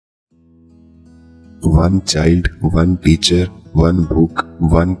One child, one teacher, one book,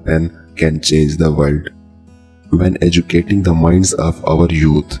 one pen can change the world. When educating the minds of our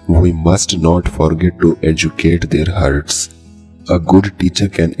youth, we must not forget to educate their hearts. A good teacher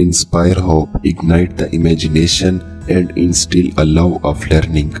can inspire hope, ignite the imagination, and instill a love of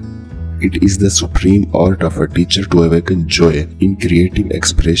learning. It is the supreme art of a teacher to awaken joy in creative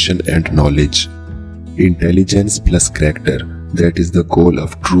expression and knowledge. Intelligence plus character, that is the goal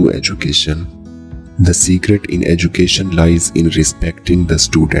of true education. The secret in education lies in respecting the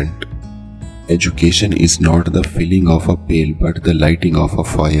student. Education is not the filling of a pail but the lighting of a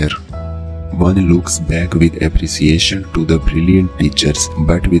fire. One looks back with appreciation to the brilliant teachers,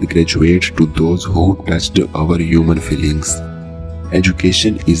 but with gratitude to those who touched our human feelings.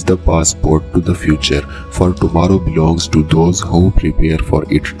 Education is the passport to the future, for tomorrow belongs to those who prepare for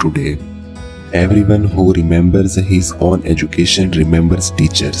it today. Everyone who remembers his own education remembers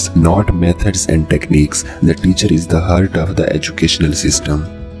teachers, not methods and techniques. The teacher is the heart of the educational system.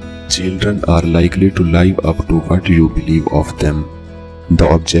 Children are likely to live up to what you believe of them. The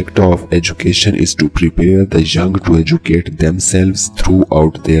objective of education is to prepare the young to educate themselves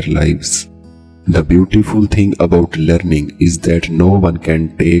throughout their lives. The beautiful thing about learning is that no one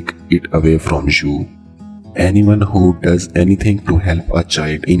can take it away from you. Anyone who does anything to help a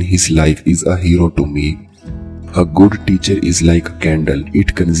child in his life is a hero to me. A good teacher is like a candle.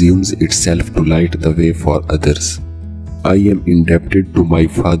 It consumes itself to light the way for others. I am indebted to my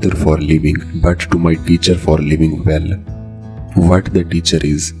father for living, but to my teacher for living well. What the teacher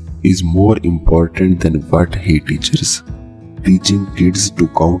is more important than what he teaches. Teaching kids to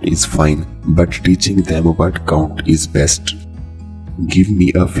count is fine, but teaching them what count is best. Give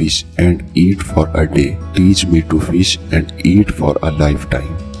me a fish and eat for a day. Teach me to fish and eat for a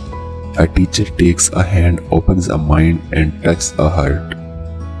lifetime. A teacher takes a hand, opens a mind, and touches a heart.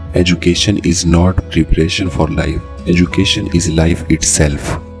 Education is not preparation for life. Education is life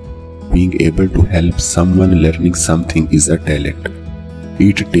itself. Being able to help someone learning something is a talent.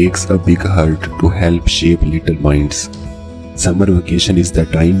 It takes a big heart to help shape little minds. Summer vacation is the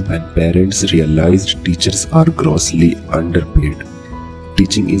time when parents realized teachers are grossly underpaid.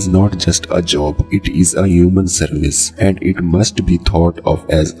 Teaching is not just a job, it is a human service, and it must be thought of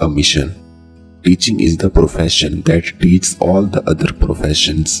as a mission. Teaching is the profession that teaches all the other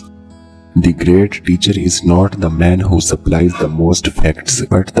professions. The great teacher is not the man who supplies the most facts,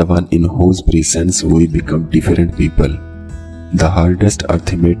 but the one in whose presence we become different people. The hardest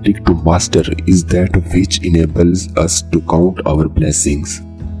arithmetic to master is that which enables us to count our blessings.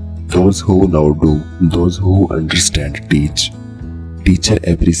 Those who now do, those who understand teach. Teacher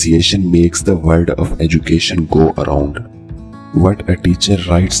appreciation makes the world of education go around. What a teacher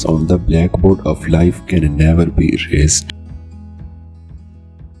writes on the blackboard of life can never be erased.